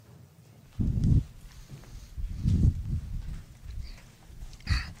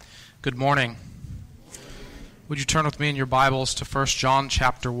Good morning. Would you turn with me in your Bibles to 1 John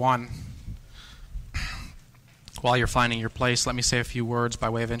chapter 1? While you're finding your place, let me say a few words by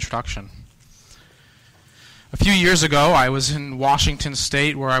way of introduction. A few years ago, I was in Washington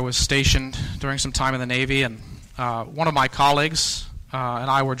State where I was stationed during some time in the Navy, and one of my colleagues and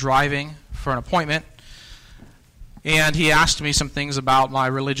I were driving for an appointment, and he asked me some things about my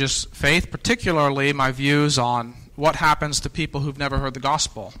religious faith, particularly my views on what happens to people who've never heard the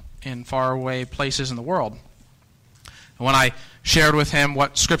gospel in faraway places in the world. And when I shared with him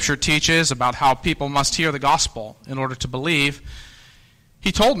what Scripture teaches about how people must hear the gospel in order to believe,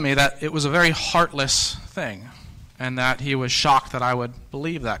 he told me that it was a very heartless thing, and that he was shocked that I would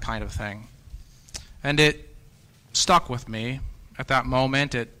believe that kind of thing. And it stuck with me at that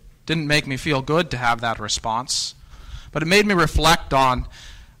moment. It didn't make me feel good to have that response, but it made me reflect on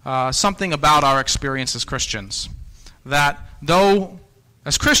something about our experience as Christians. That though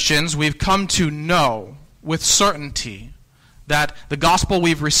as Christians we've come to know with certainty that the gospel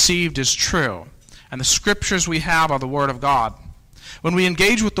we've received is true, and the scriptures we have are the Word of God, when we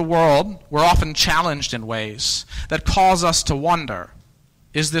engage with the world, we're often challenged in ways that cause us to wonder,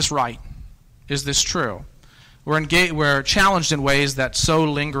 is this right? Is this true? We're challenged in ways that sow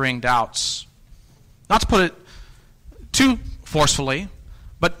lingering doubts. Not to put it too forcefully,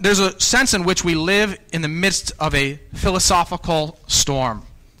 but there's a sense in which we live in the midst of a philosophical storm,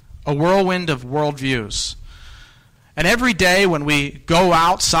 a whirlwind of worldviews. And every day when we go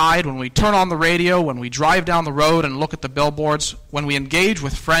outside, when we turn on the radio, when we drive down the road and look at the billboards, when we engage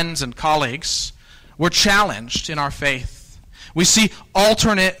with friends and colleagues, we're challenged in our faith. We see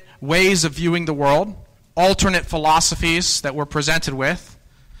alternate ways of viewing the world, alternate philosophies that we're presented with,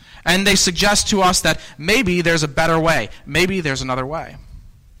 and they suggest to us that maybe there's a better way, maybe there's another way.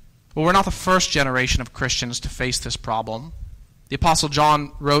 Well, we're not the first generation of Christians to face this problem. The Apostle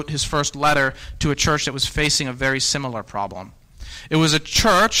John wrote his first letter to a church that was facing a very similar problem. It was a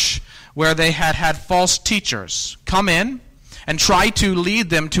church where they had false teachers come in and try to lead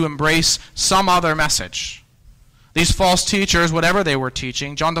them to embrace some other message. These false teachers, whatever they were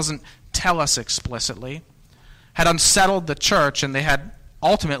teaching, John doesn't tell us explicitly, had unsettled the church, and they had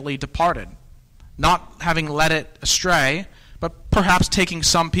ultimately departed, not having led it astray, but perhaps taking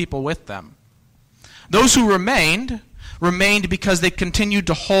some people with them. Those who remained because they continued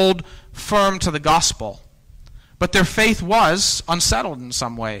to hold firm to the gospel. But their faith was unsettled in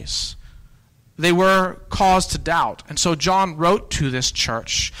some ways. They were caused to doubt. And so John wrote to this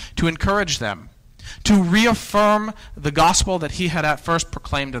church to encourage them, to reaffirm the gospel that he had at first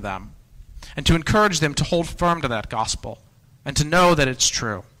proclaimed to them, and to encourage them to hold firm to that gospel and to know that it's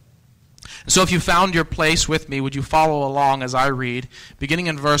true. So if you found your place with me, would you follow along as I read, beginning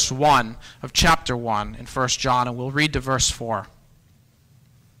in verse 1 of chapter 1 in 1 John, and we'll read to verse 4.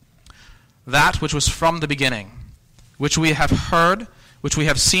 That which was from the beginning, which we have heard, which we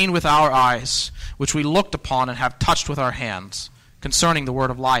have seen with our eyes, which we looked upon and have touched with our hands, concerning the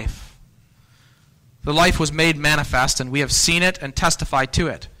word of life. The life was made manifest, and we have seen it and testified to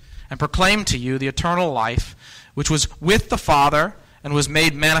it, and proclaimed to you the eternal life, which was with the Father, and was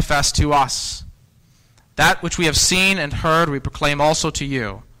made manifest to us. That which we have seen and heard we proclaim also to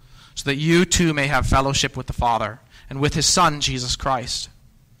you, so that you too may have fellowship with the Father, and with his Son, Jesus Christ.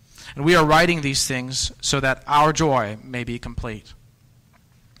 And we are writing these things so that our joy may be complete.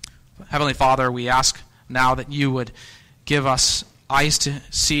 Heavenly Father, we ask now that you would give us eyes to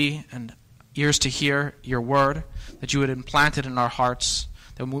see and ears to hear your word, that you would implant it in our hearts,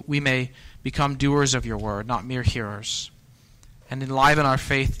 that we may become doers of your word, not mere hearers. And enliven our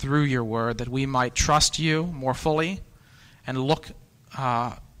faith through your word, that we might trust you more fully and look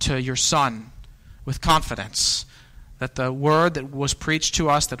to your Son with confidence, that the word that was preached to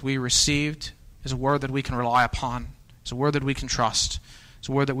us, that we received, is a word that we can rely upon, is a word that we can trust, is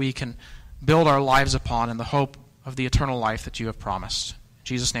a word that we can build our lives upon in the hope of the eternal life that you have promised. In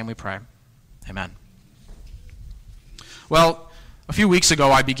Jesus' name we pray. Amen. Well, a few weeks ago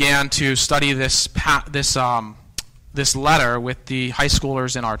I began to study this letter with the high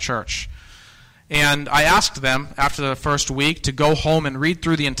schoolers in our church. And I asked them after the first week to go home and read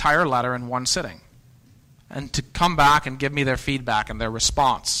through the entire letter in one sitting, and to come back and give me their feedback and their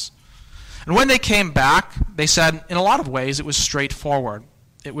response. And when they came back, they said in a lot of ways it was straightforward.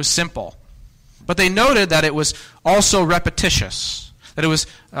 It was simple. But they noted that it was also repetitious, that it was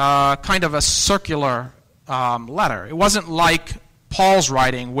kind of a circular letter. It wasn't like Paul's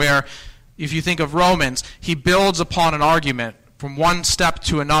writing, where if you think of Romans, he builds upon an argument from one step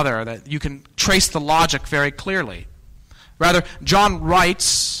to another, that you can trace the logic very clearly. Rather, John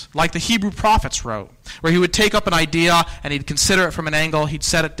writes like the Hebrew prophets wrote, where he would take up an idea and he'd consider it from an angle, he'd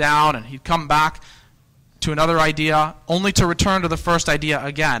set it down, and he'd come back to another idea, only to return to the first idea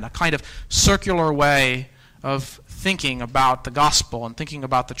again, a kind of circular way of thinking about the gospel and thinking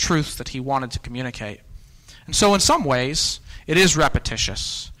about the truth that he wanted to communicate. And so in some ways, it is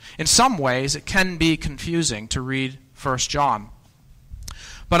repetitious. In some ways, it can be confusing to read 1 John.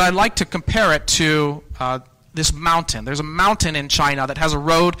 But I'd like to compare it to this mountain. There's a mountain in China that has a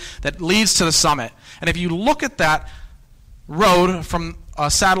road that leads to the summit. And if you look at that road from a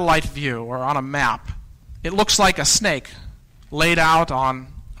satellite view or on a map, it looks like a snake laid out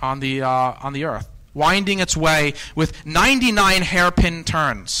on the earth, winding its way with 99 hairpin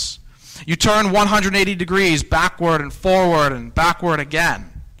turns. You turn 180 degrees backward and forward and backward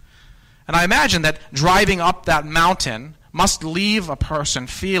again. And I imagine that driving up that mountain must leave a person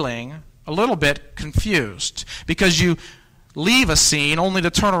feeling a little bit confused, because you leave a scene only to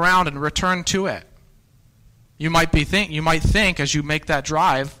turn around and return to it. You might think as you make that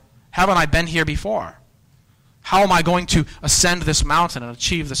drive, haven't I been here before? How am I going to ascend this mountain and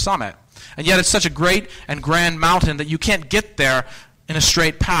achieve the summit? And yet it's such a great and grand mountain that you can't get there in a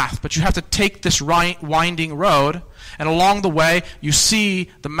straight path, but you have to take this winding road, and along the way you see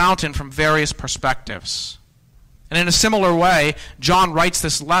the mountain from various perspectives. And in a similar way, John writes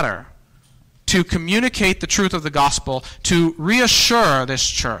this letter to communicate the truth of the gospel, to reassure this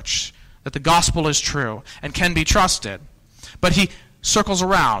church that the gospel is true and can be trusted. But he circles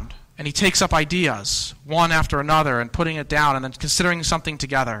around and he takes up ideas, one after another, and putting it down and then considering something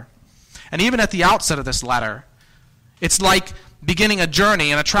together. And even at the outset of this letter, it's like beginning a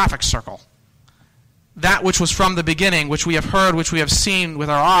journey in a traffic circle. That which was from the beginning, which we have heard, which we have seen with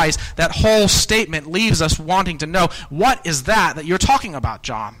our eyes, that whole statement leaves us wanting to know, what is that you're talking about,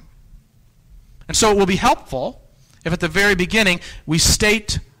 John? And so it will be helpful if at the very beginning we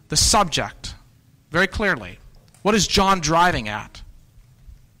state the subject very clearly. What is John driving at?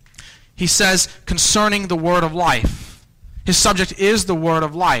 He says, concerning the word of life. His subject is the word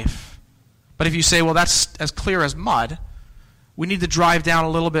of life. But if you say, well, that's as clear as mud, we need to drive down a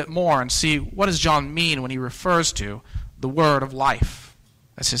little bit more and see, what does John mean when he refers to the word of life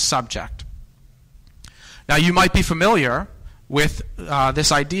as his subject? Now, you might be familiar with this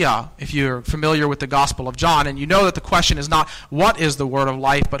idea if you're familiar with the Gospel of John, and you know that the question is not what is the word of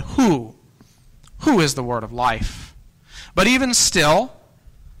life, but who? Who is the word of life? But even still,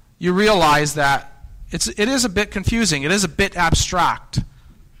 you realize that it is a bit confusing. It is a bit abstract.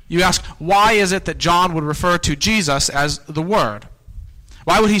 You ask, why is it that John would refer to Jesus as the Word?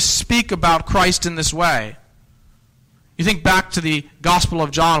 Why would he speak about Christ in this way? You think back to the Gospel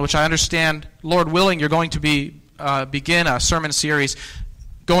of John, which I understand, Lord willing, you're going to begin a sermon series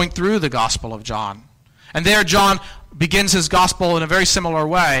going through the Gospel of John. And there John begins his Gospel in a very similar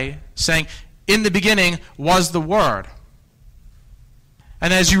way, saying, in the beginning was the Word.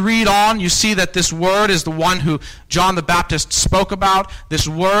 And as you read on, you see that this Word is the one who John the Baptist spoke about. This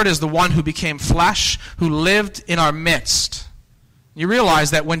Word is the one who became flesh, who lived in our midst. You realize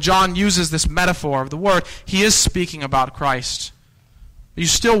that when John uses this metaphor of the Word, he is speaking about Christ. But you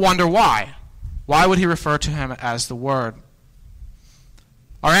still wonder why. Why would he refer to him as the Word?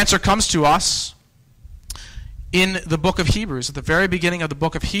 Our answer comes to us in the book of Hebrews. At the very beginning of the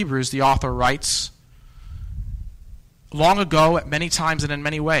book of Hebrews, the author writes, long ago, at many times and in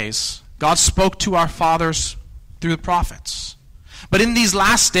many ways, God spoke to our fathers through the prophets. But in these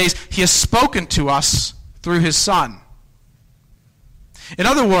last days, he has spoken to us through his Son. In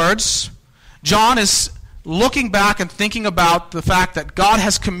other words, John is looking back and thinking about the fact that God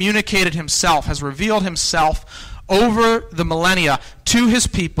has communicated himself, has revealed himself over the millennia to his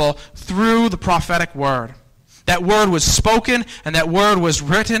people through the prophetic word. That word was spoken and that word was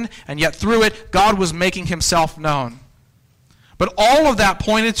written, and yet through it, God was making himself known. But all of that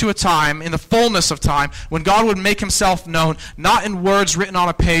pointed to a time, in the fullness of time, when God would make himself known, not in words written on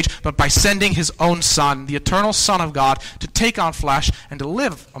a page, but by sending his own Son, the eternal Son of God, to take on flesh and to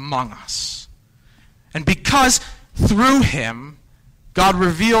live among us. And because through him, God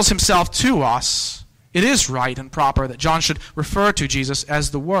reveals himself to us, it is right and proper that John should refer to Jesus as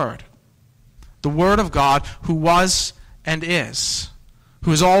the Word of God who was and is,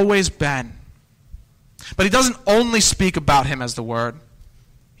 who has always been. But he doesn't only speak about him as the Word.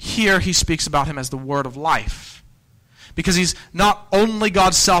 Here he speaks about him as the Word of life. Because he's not only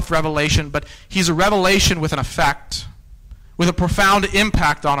God's self-revelation, but he's a revelation with an effect, with a profound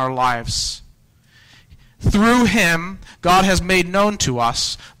impact on our lives. Through him, God has made known to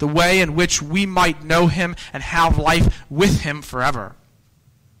us the way in which we might know him and have life with him forever.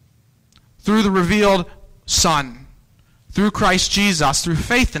 Through the revealed Son, through Christ Jesus, through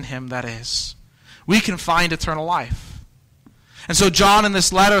faith in him, that is, we can find eternal life. And so John, in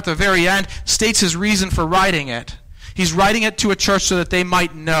this letter at the very end, states his reason for writing it. He's writing it to a church so that they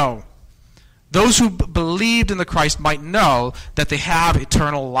might know. Those who believed in the Christ might know that they have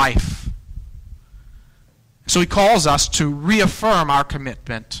eternal life. So he calls us to reaffirm our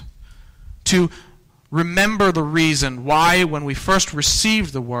commitment, to remember the reason why when we first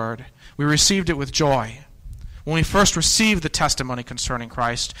received the word, we received it with joy. When we first received the testimony concerning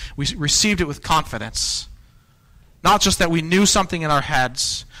Christ, we received it with confidence. Not just that we knew something in our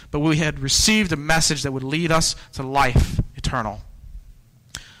heads, but we had received a message that would lead us to life eternal.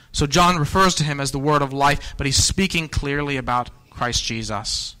 So John refers to him as the word of life, but he's speaking clearly about Christ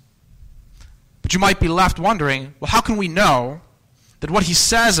Jesus. But you might be left wondering, well, how can we know that what he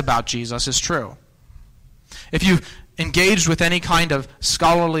says about Jesus is true? If you've engaged with any kind of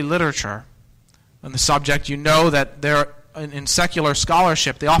scholarly literature on the subject, you know that in secular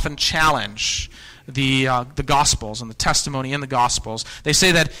scholarship, they often challenge the Gospels and the testimony in the Gospels. They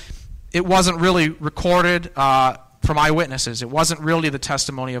say that it wasn't really recorded from eyewitnesses. It wasn't really the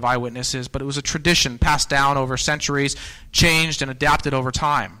testimony of eyewitnesses, but it was a tradition passed down over centuries, changed and adapted over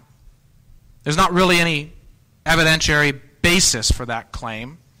time. There's not really any evidentiary basis for that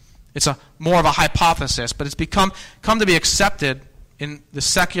claim. It's more of a hypothesis, but it's come to be accepted in the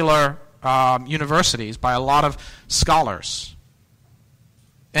secular universities by a lot of scholars.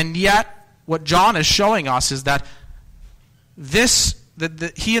 And yet, what John is showing us is that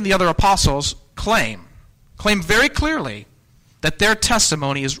he and the other apostles claim very clearly that their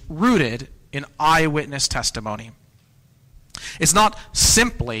testimony is rooted in eyewitness testimony. It's not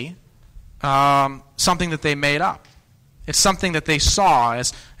simply something that they made up. It's something that they saw,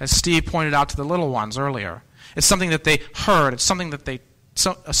 as Steve pointed out to the little ones earlier. It's something that they heard. It's something that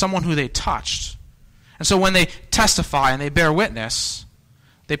someone who they touched. And so when they testify and they bear witness,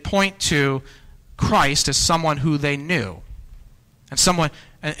 they point to Christ as someone who they knew,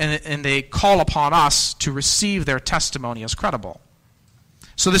 and they call upon us to receive their testimony as credible.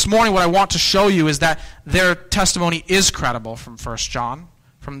 So this morning, what I want to show you is that their testimony is credible from 1 John.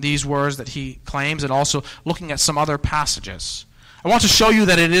 From these words that he claims, and also looking at some other passages. I want to show you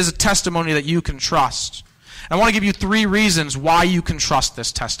that it is a testimony that you can trust. And I want to give you 3 reasons why you can trust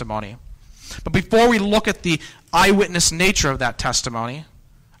this testimony. But before we look at the eyewitness nature of that testimony,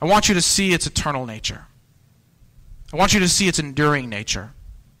 I want you to see its eternal nature. I want you to see its enduring nature.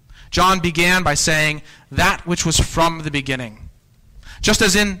 John began by saying, that which was from the beginning. Just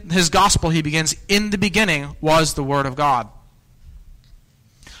as in his gospel he begins, in the beginning was the Word of God.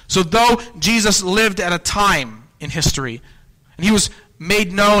 So though Jesus lived at a time in history, and he was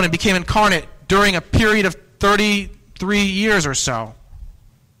made known and became incarnate during a period of 33 years or so,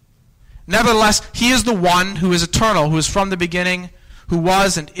 nevertheless, he is the one who is eternal, who is from the beginning, who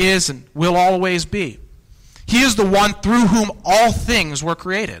was and is and will always be. He is the one through whom all things were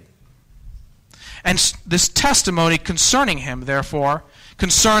created. And this testimony concerning him, therefore,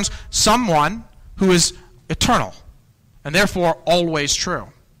 concerns someone who is eternal, and therefore always true.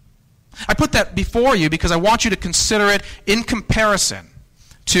 I put that before you because I want you to consider it in comparison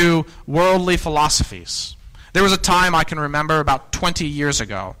to worldly philosophies. There was a time I can remember about 20 years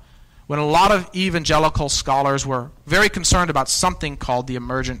ago when a lot of evangelical scholars were very concerned about something called the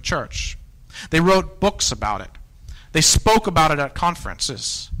emergent church. They wrote books about it. They spoke about it at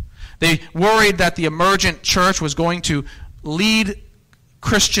conferences. They worried that the emergent church was going to lead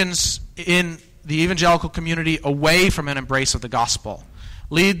Christians in the evangelical community away from an embrace of the gospel,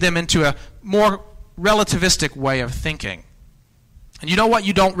 lead them into a more relativistic way of thinking. And you know what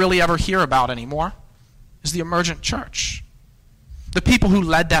you don't really ever hear about anymore? Is the emergent church. The people who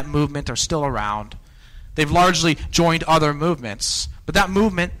led that movement are still around. They've largely joined other movements, but that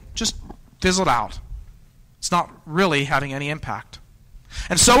movement just fizzled out. It's not really having any impact.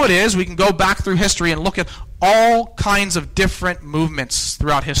 And so it is, we can go back through history and look at all kinds of different movements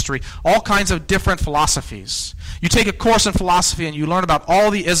throughout history, all kinds of different philosophies. You take a course in philosophy and you learn about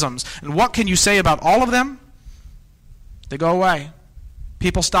all the isms, and what can you say about all of them? They go away.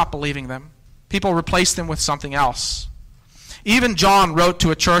 People stop believing them. People replace them with something else. Even John wrote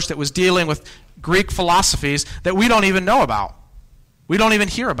to a church that was dealing with Greek philosophies that we don't even know about. We don't even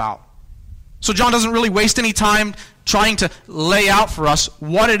hear about. So John doesn't really waste any time trying to lay out for us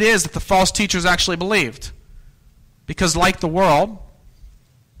what it is that the false teachers actually believed. Because like the world,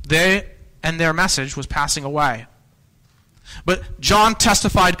 they and their message was passing away. But John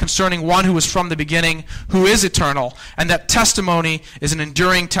testified concerning one who was from the beginning, who is eternal, and that testimony is an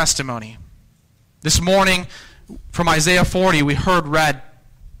enduring testimony. This morning, from Isaiah 40, we heard read,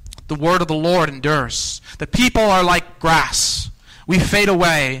 the word of the Lord endures. The people are like grass. We fade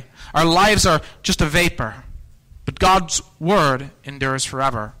away. Our lives are just a vapor. But God's word endures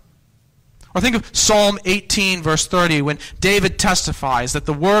forever. Or think of Psalm 18, verse 30, when David testifies that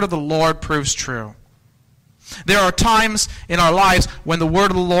the word of the Lord proves true. There are times in our lives when the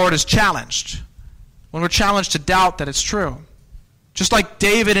word of the Lord is challenged, when we're challenged to doubt that it's true. Just like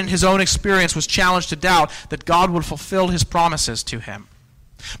David in his own experience was challenged to doubt that God would fulfill his promises to him.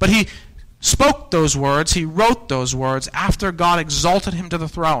 But he spoke those words, he wrote those words after God exalted him to the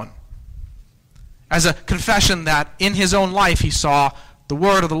throne, as a confession that in his own life he saw the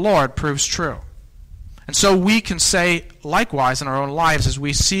word of the Lord proves true. And so we can say likewise in our own lives as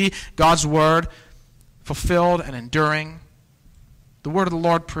we see God's word fulfilled and enduring, the word of the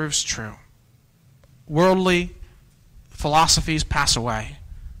Lord proves true. Worldly philosophies pass away,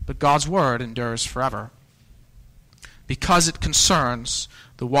 but God's word endures forever because it concerns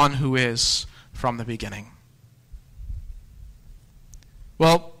the one who is from the beginning.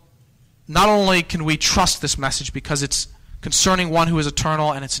 Well, not only can we trust this message because it's concerning one who is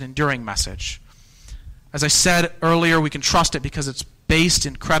eternal and it's an enduring message. As I said earlier, we can trust it because it's based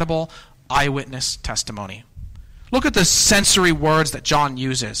in credible eyewitness testimony. Look at the sensory words that John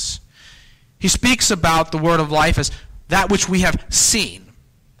uses. He speaks about the word of life as that which we have seen,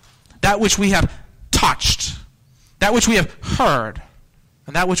 that which we have touched, that which we have heard,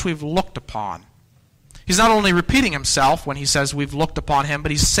 and that which we've looked upon. He's not only repeating himself when he says we've looked upon him,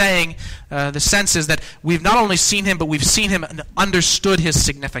 but he's saying the sense is that we've not only seen him, but we've seen him and understood his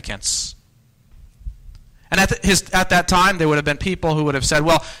significance. And at that time, there would have been people who would have said,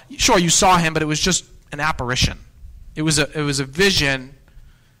 well, sure, you saw him, but it was just an apparition. It was a vision.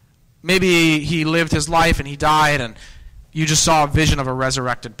 Maybe he lived his life and he died, and you just saw a vision of a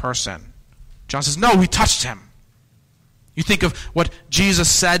resurrected person. John says, no, we touched him. You think of what Jesus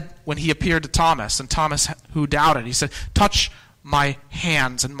said when he appeared to Thomas, and Thomas who doubted. He said, touch my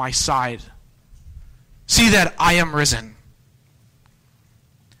hands and my side. See that I am risen.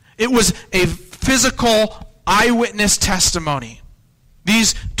 It was a physical eyewitness testimony.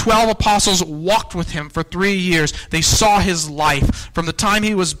 These 12 apostles walked with him for 3 years. They saw his life from the time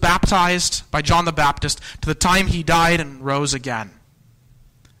he was baptized by John the Baptist to the time he died and rose again.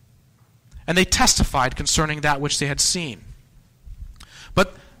 And they testified concerning that which they had seen.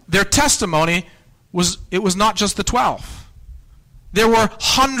 But their testimony was not just the 12. There were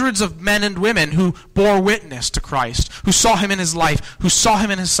hundreds of men and women who bore witness to Christ, who saw him in his life, who saw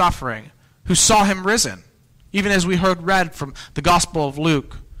him in his suffering, who saw him risen. Even as we heard read from the Gospel of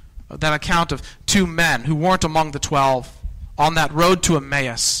Luke, that account of 2 men who weren't among the 12 on that road to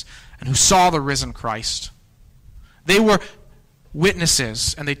Emmaus and who saw the risen Christ. They were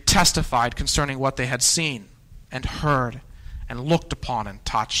witnesses, and they testified concerning what they had seen and heard and looked upon and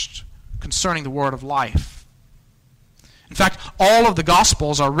touched concerning the word of life. In fact, all of the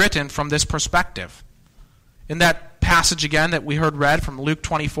Gospels are written from this perspective. In that passage again that we heard read from Luke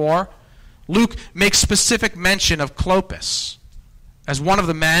 24, Luke makes specific mention of Clopas as one of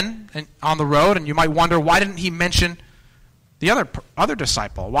the men on the road, and you might wonder, why didn't he mention the other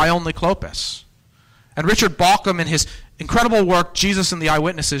disciple? Why only Clopas? And Richard Bauckham, in his incredible work, Jesus and the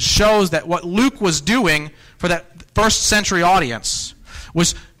Eyewitnesses, shows that what Luke was doing for that first century audience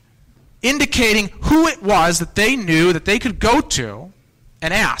was indicating who it was that they knew that they could go to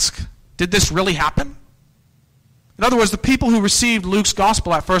and ask, did this really happen? In other words, the people who received Luke's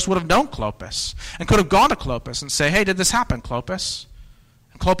gospel at first would have known Clopas and could have gone to Clopas and say, hey, did this happen, Clopas?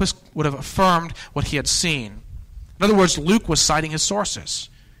 And Clopas would have affirmed what he had seen. In other words, Luke was citing his sources.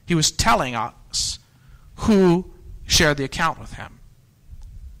 He was telling us who shared the account with him.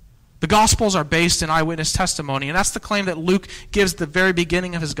 The Gospels are based in eyewitness testimony, and that's the claim that Luke gives at the very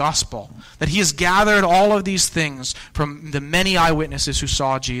beginning of his Gospel, that he has gathered all of these things from the many eyewitnesses who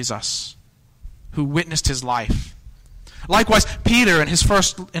saw Jesus, who witnessed his life. Likewise, Peter in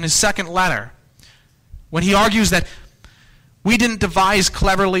his second letter, when he argues that we didn't devise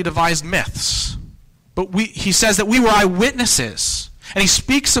cleverly devised myths, but he says that we were eyewitnesses, and he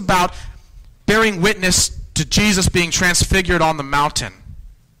speaks about bearing witness to Jesus being transfigured on the mountain.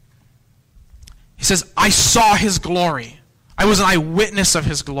 He says, I saw his glory. I was an eyewitness of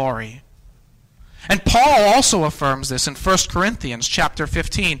his glory. And Paul also affirms this in 1 Corinthians chapter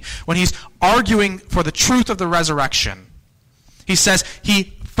 15, when he's arguing for the truth of the resurrection. He says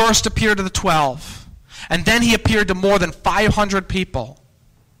he first appeared to the 12, and then he appeared to more than 500 people,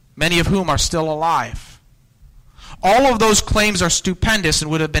 many of whom are still alive. All of those claims are stupendous and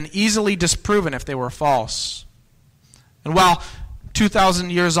would have been easily disproven if they were false. And while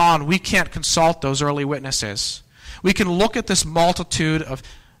 2,000 years on, we can't consult those early witnesses, we can look at this multitude of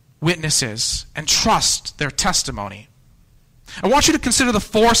witnesses and trust their testimony. I want you to consider the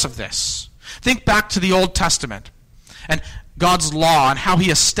force of this. Think back to the Old Testament and God's law and how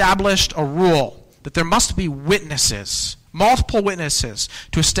he established a rule that there must be witnesses, multiple witnesses,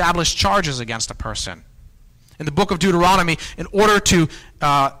 to establish charges against a person. In the book of Deuteronomy, in order to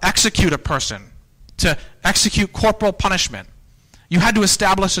execute a person, to execute corporal punishment, you had to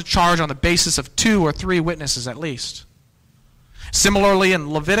establish a charge on the basis of 2 or 3 witnesses at least. Similarly,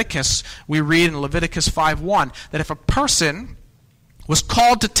 in Leviticus, we read in Leviticus 5:1 that if a person was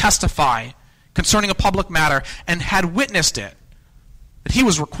called to testify concerning a public matter and had witnessed it, that he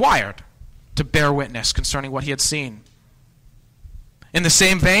was required to bear witness concerning what he had seen. In the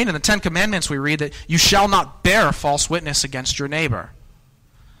same vein, in the 10 Commandments, we read that you shall not bear false witness against your neighbor.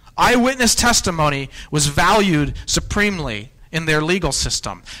 Eyewitness testimony was valued supremely in their legal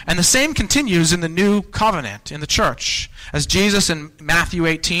system. And the same continues in the new covenant in the church. As Jesus in Matthew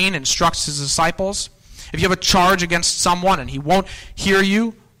 18 instructs his disciples, if you have a charge against someone and he won't hear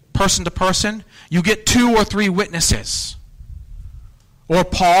you person to person, you get 2 or 3 witnesses. Or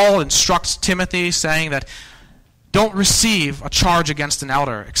Paul instructs Timothy saying that don't receive a charge against an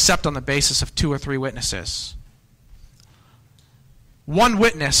elder except on the basis of 2 or 3 witnesses. One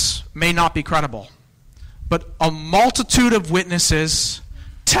witness may not be credible, but a multitude of witnesses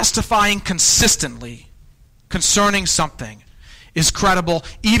testifying consistently concerning something is credible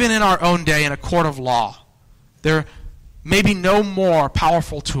even in our own day in a court of law. There may be no more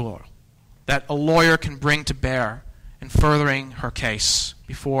powerful tool that a lawyer can bring to bear in furthering her case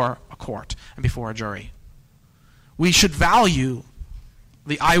before a court and before a jury. We should value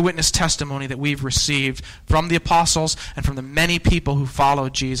the eyewitness testimony that we've received from the apostles and from the many people who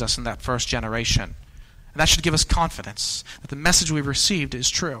followed Jesus in that first generation. And that should give us confidence that the message we've received is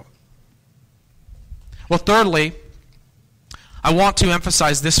true. Well, thirdly, I want to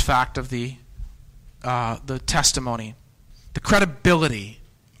emphasize this fact of the testimony, the credibility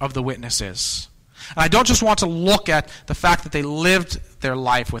of the witnesses. And I don't just want to look at the fact that they lived their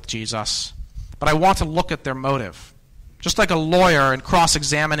life with Jesus, but I want to look at their motive. Just like a lawyer in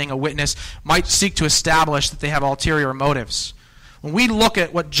cross-examining a witness might seek to establish that they have ulterior motives. When we look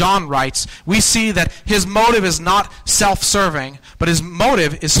at what John writes, we see that his motive is not self-serving, but his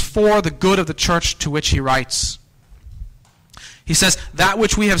motive is for the good of the church to which he writes. He says, that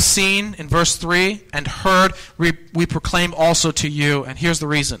which we have seen, in verse 3, and heard, we proclaim also to you. And here's the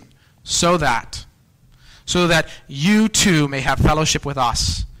reason. So that you too may have fellowship with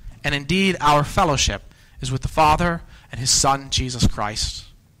us. And indeed, our fellowship is with the Father and his Son, Jesus Christ.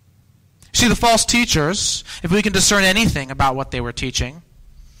 See, the false teachers, if we can discern anything about what they were teaching,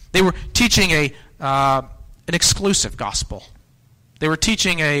 they were teaching an exclusive gospel. They were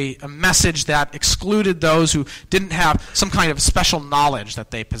teaching a message that excluded those who didn't have some kind of special knowledge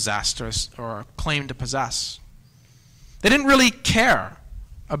that they possessed or claimed to possess. They didn't really care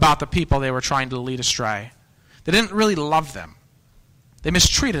about the people they were trying to lead astray. They didn't really love them. They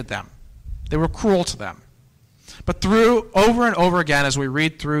mistreated them. They were cruel to them. But over and over again, as we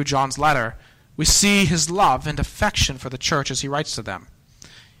read through John's letter, we see his love and affection for the church as he writes to them.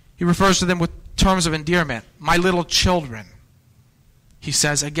 He refers to them with terms of endearment. My little children, he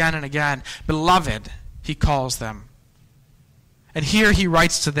says again and again. Beloved, he calls them. And here he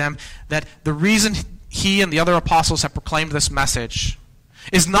writes to them that the reason he and the other apostles have proclaimed this message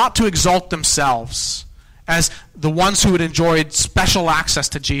is not to exalt themselves as the ones who had enjoyed special access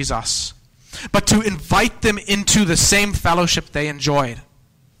to Jesus, but to invite them into the same fellowship they enjoyed.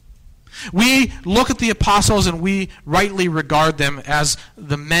 We look at the apostles and we rightly regard them as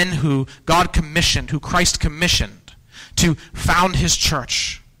the men who God commissioned, who Christ commissioned to found his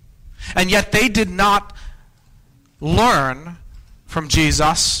church. And yet they did not learn from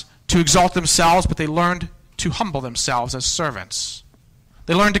Jesus to exalt themselves, but they learned to humble themselves as servants.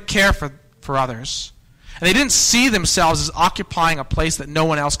 They learned to care for others. And they didn't see themselves as occupying a place that no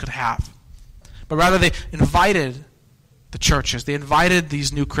one else could have. But rather they invited the churches, they invited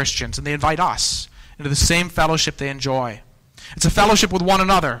these new Christians, and they invite us into the same fellowship they enjoy. It's a fellowship with one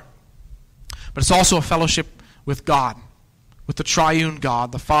another, but it's also a fellowship with God, with the triune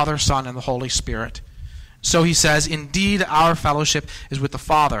God, the Father, Son, and the Holy Spirit. So he says, indeed our fellowship is with the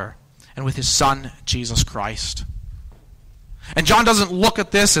Father and with his Son, Jesus Christ. And John doesn't look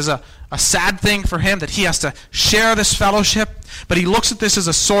at this as a sad thing for him that he has to share this fellowship, but he looks at this as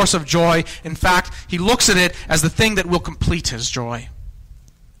a source of joy. In fact, he looks at it as the thing that will complete his joy.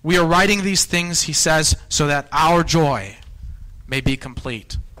 We are writing these things, he says, so that our joy may be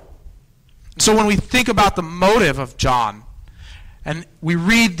complete. So when we think about the motive of John, and we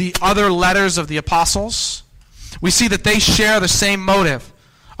read the other letters of the apostles, we see that they share the same motive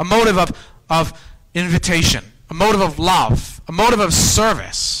a motive of invitation, a motive of love, a motive of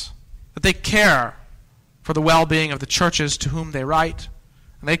service, that they care for the well-being of the churches to whom they write,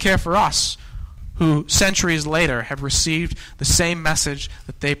 and they care for us, who centuries later have received the same message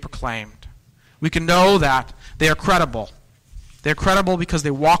that they proclaimed. We can know that they are credible. They are credible because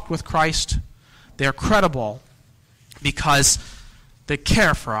they walked with Christ. They are credible because they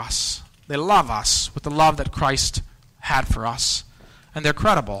care for us. They love us with the love that Christ had for us. And they're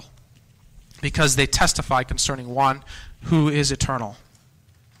credible because they testify concerning one who is eternal,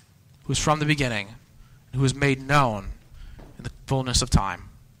 who is from the beginning, and who is made known in the fullness of time.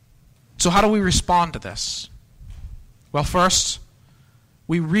 So how do we respond to this? Well, first,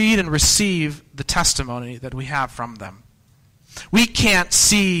 we read and receive the testimony that we have from them. We can't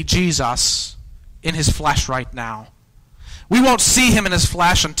see Jesus in his flesh right now. We won't see him in his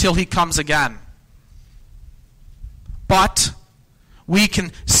flesh until he comes again. But we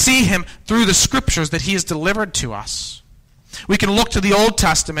can see him through the scriptures that he has delivered to us. We can look to the Old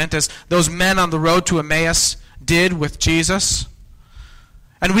Testament as those men on the road to Emmaus did with Jesus.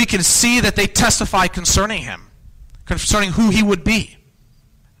 And we can see that they testify concerning him, concerning who he would be,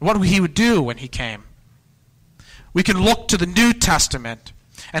 what he would do when he came. We can look to the New Testament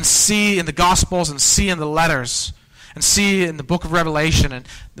and see in the Gospels and see in the letters and see in the book of Revelation and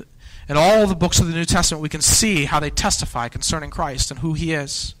all the books of the New Testament, we can see how they testify concerning Christ and who he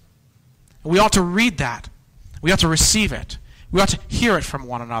is. And we ought to read that. We ought to receive it. We ought to hear it from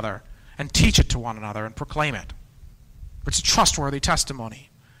one another and teach it to one another and proclaim it. It's a trustworthy testimony.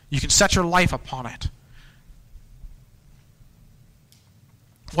 You can set your life upon it.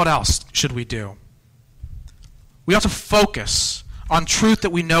 What else should we do? We ought to focus on truth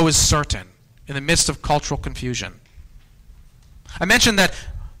that we know is certain in the midst of cultural confusion. I mentioned that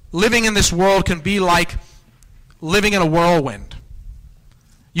living in this world can be like living in a whirlwind.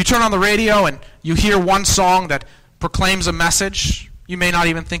 You turn on the radio and you hear one song that proclaims a message. You may not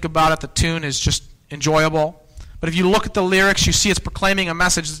even think about it. The tune is just enjoyable. But if you look at the lyrics, you see it's proclaiming a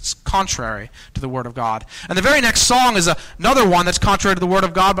message that's contrary to the Word of God. And the very next song is another one that's contrary to the Word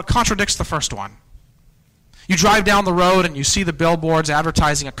of God, but contradicts the first one. You drive down the road and you see the billboards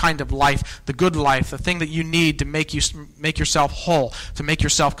advertising a kind of life, the good life, the thing that you need to make yourself whole, to make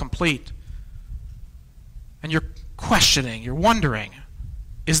yourself complete. And you're questioning, you're wondering,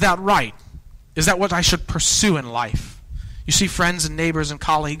 is that right? Is that what I should pursue in life? You see friends and neighbors and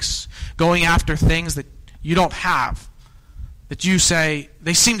colleagues going after things that you don't have, that you say,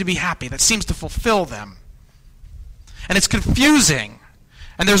 they seem to be happy, that seems to fulfill them. And it's confusing.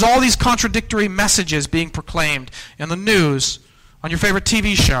 And there's all these contradictory messages being proclaimed in the news, on your favorite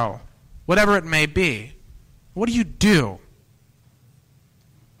TV show, whatever it may be. What do you do?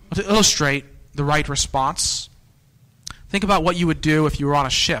 Well, to illustrate the right response, think about what you would do if you were on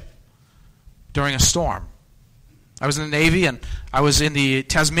a ship during a storm. I was in the Navy, and I was in the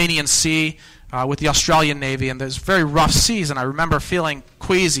Tasmanian Sea with the Australian Navy, and there's very rough seas, and I remember feeling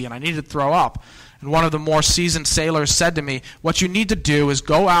queasy, and I needed to throw up. And one of the more seasoned sailors said to me, what you need to do is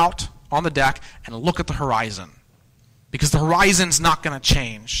go out on the deck and look at the horizon, because the horizon's not going to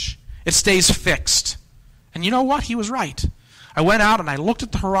change. It stays fixed. And you know what? He was right. I went out and I looked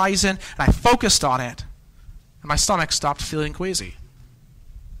at the horizon, and I focused on it, and my stomach stopped feeling queasy.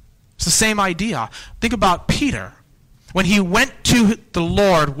 It's the same idea. Think about Peter. When he went to the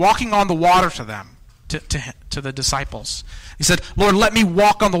Lord, walking on the water to them, to the disciples, he said, Lord, let me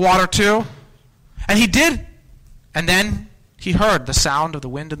walk on the water too. And he did. And then he heard the sound of the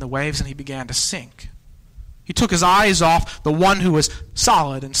wind and the waves, and he began to sink. He took his eyes off the one who was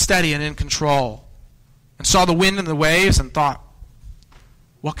solid and steady and in control, and saw the wind and the waves and thought,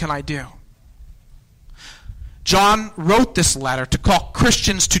 what can I do? John wrote this letter to call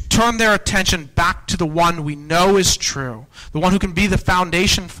Christians to turn their attention back to the one we know is true, the one who can be the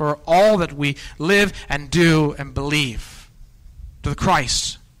foundation for all that we live and do and believe, to the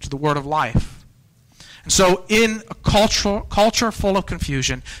Christ, to the Word of life. And so in a culture full of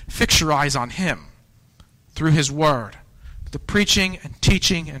confusion, fix your eyes on Him through His Word, the preaching and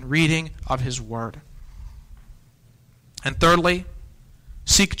teaching and reading of His Word. And thirdly,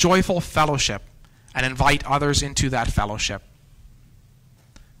 seek joyful fellowship and invite others into that fellowship.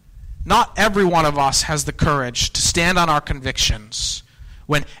 Not every one of us has the courage to stand on our convictions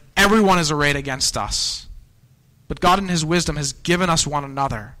when everyone is arrayed against us. But God in His wisdom has given us one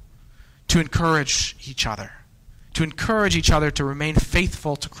another to encourage each other to remain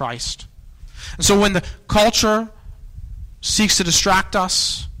faithful to Christ. And so when the culture seeks to distract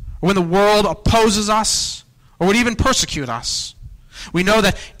us, or when the world opposes us, or would even persecute us, we know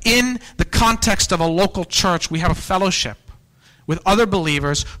that in the context of a local church, we have a fellowship with other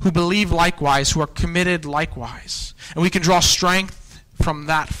believers who believe likewise, who are committed likewise. And we can draw strength from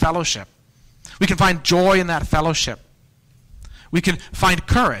that fellowship. We can find joy in that fellowship. We can find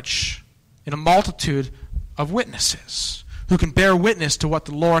courage in a multitude of witnesses who can bear witness to what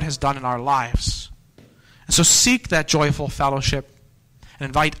the Lord has done in our lives. And so seek that joyful fellowship and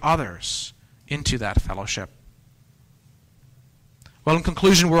invite others into that fellowship. Well, in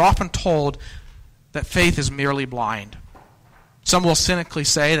conclusion, we're often told that faith is merely blind. Some will cynically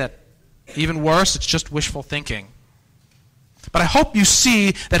say that, even worse, it's just wishful thinking. But I hope you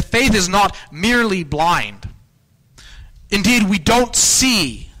see that faith is not merely blind. Indeed, we don't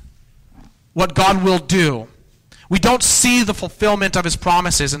see what God will do. We don't see the fulfillment of his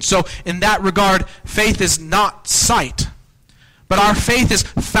promises. And so, in that regard, faith is not sight. But our faith is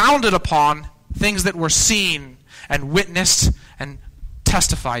founded upon things that were seen and witnessed and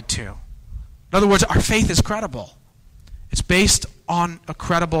testified to. In other words, our faith is credible. It's based on a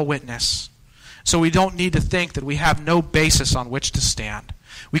credible witness. So we don't need to think that we have no basis on which to stand.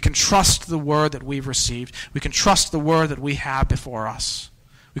 We can trust the word that we've received. We can trust the word that we have before us.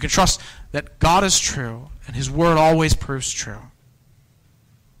 We can trust that God is true and his word always proves true.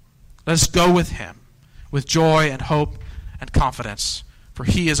 Let us go with him with joy and hope and confidence, for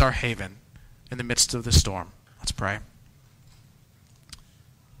he is our haven in the midst of the storm. Let's pray.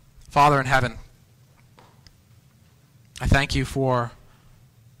 Father in heaven, I thank you for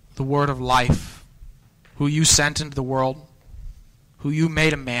the word of life, who you sent into the world, who you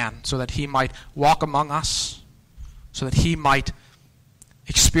made a man so that he might walk among us, so that he might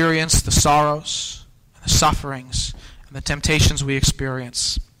experience the sorrows, and the sufferings, and the temptations we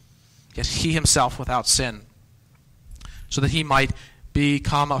experience, yet he himself without sin, so that he might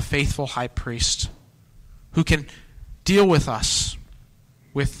become a faithful high priest who can deal with us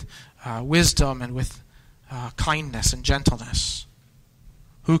with wisdom and with kindness and gentleness,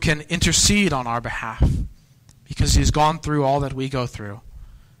 who can intercede on our behalf because he's gone through all that we go through,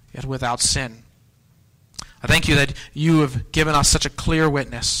 yet without sin. I thank you that you have given us such a clear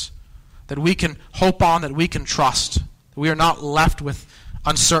witness that we can hope on, that we can trust, that we are not left with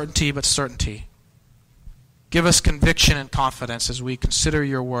uncertainty but certainty. Give us conviction and confidence as we consider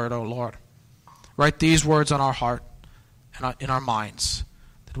your word, O Lord. Write these words on our heart and in our minds,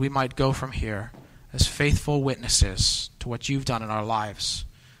 that we might go from here as faithful witnesses to what you've done in our lives.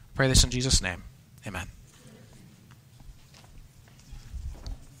 I pray this in Jesus' name. Amen.